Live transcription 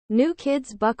New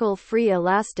Kids Buckle-Free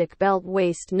Elastic Belt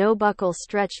Waist No Buckle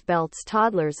Stretch Belts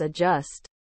Toddlers Adjust.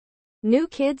 New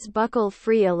Kids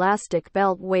Buckle-Free Elastic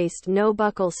Belt Waist No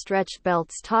Buckle Stretch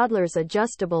Belts Toddlers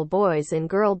Adjustable Boys and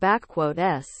Girl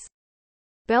S.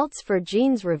 Belts for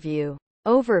Jeans Review.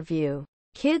 Overview.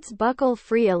 Kids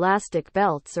buckle-free elastic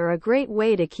belts are a great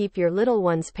way to keep your little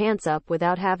one's pants up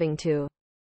without having to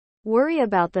worry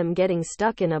about them getting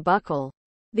stuck in a buckle.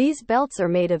 These belts are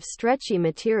made of stretchy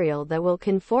material that will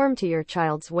conform to your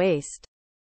child's waist.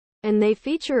 And they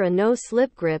feature a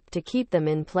no-slip grip to keep them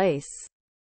in place.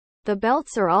 The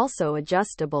belts are also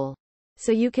adjustable,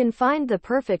 so you can find the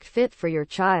perfect fit for your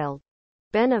child.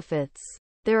 Benefits.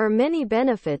 There are many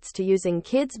benefits to using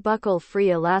kids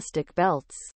buckle-free elastic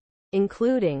belts,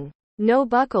 including no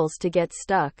buckles to get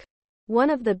stuck. One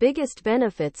of the biggest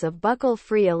benefits of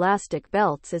buckle-free elastic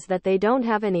belts is that they don't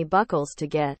have any buckles to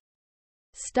get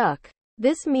stuck.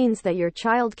 This means that your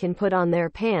child can put on their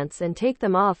pants and take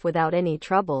them off without any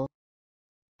trouble.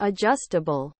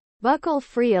 Adjustable.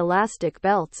 Buckle-free elastic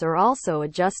belts are also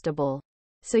adjustable,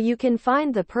 so you can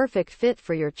find the perfect fit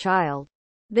for your child.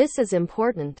 This is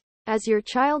important, as your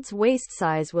child's waist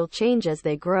size will change as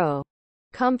they grow.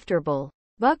 Comfortable.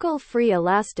 Buckle-free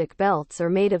elastic belts are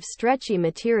made of stretchy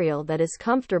material that is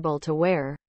comfortable to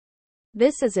wear.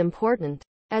 This is important,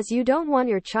 as you don't want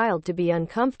your child to be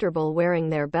uncomfortable wearing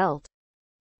their belt.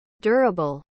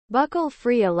 Durable.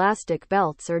 Buckle-free elastic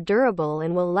belts are durable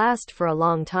and will last for a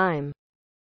long time.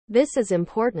 This is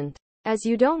important, as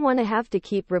you don't want to have to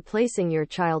keep replacing your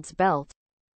child's belt.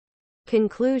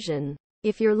 Conclusion.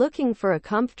 If you're looking for a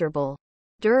comfortable,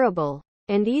 durable,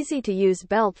 and easy-to-use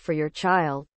belt for your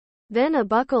child, then a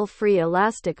buckle-free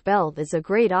elastic belt is a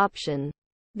great option.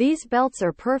 These belts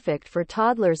are perfect for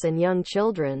toddlers and young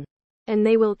children, and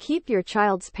they will keep your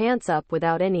child's pants up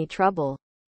without any trouble.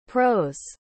 Pros.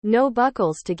 No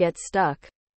buckles to get stuck.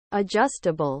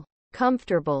 Adjustable.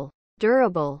 Comfortable.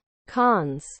 Durable.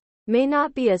 Cons. May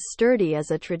not be as sturdy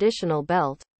as a traditional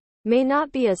belt. May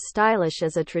not be as stylish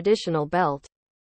as a traditional belt.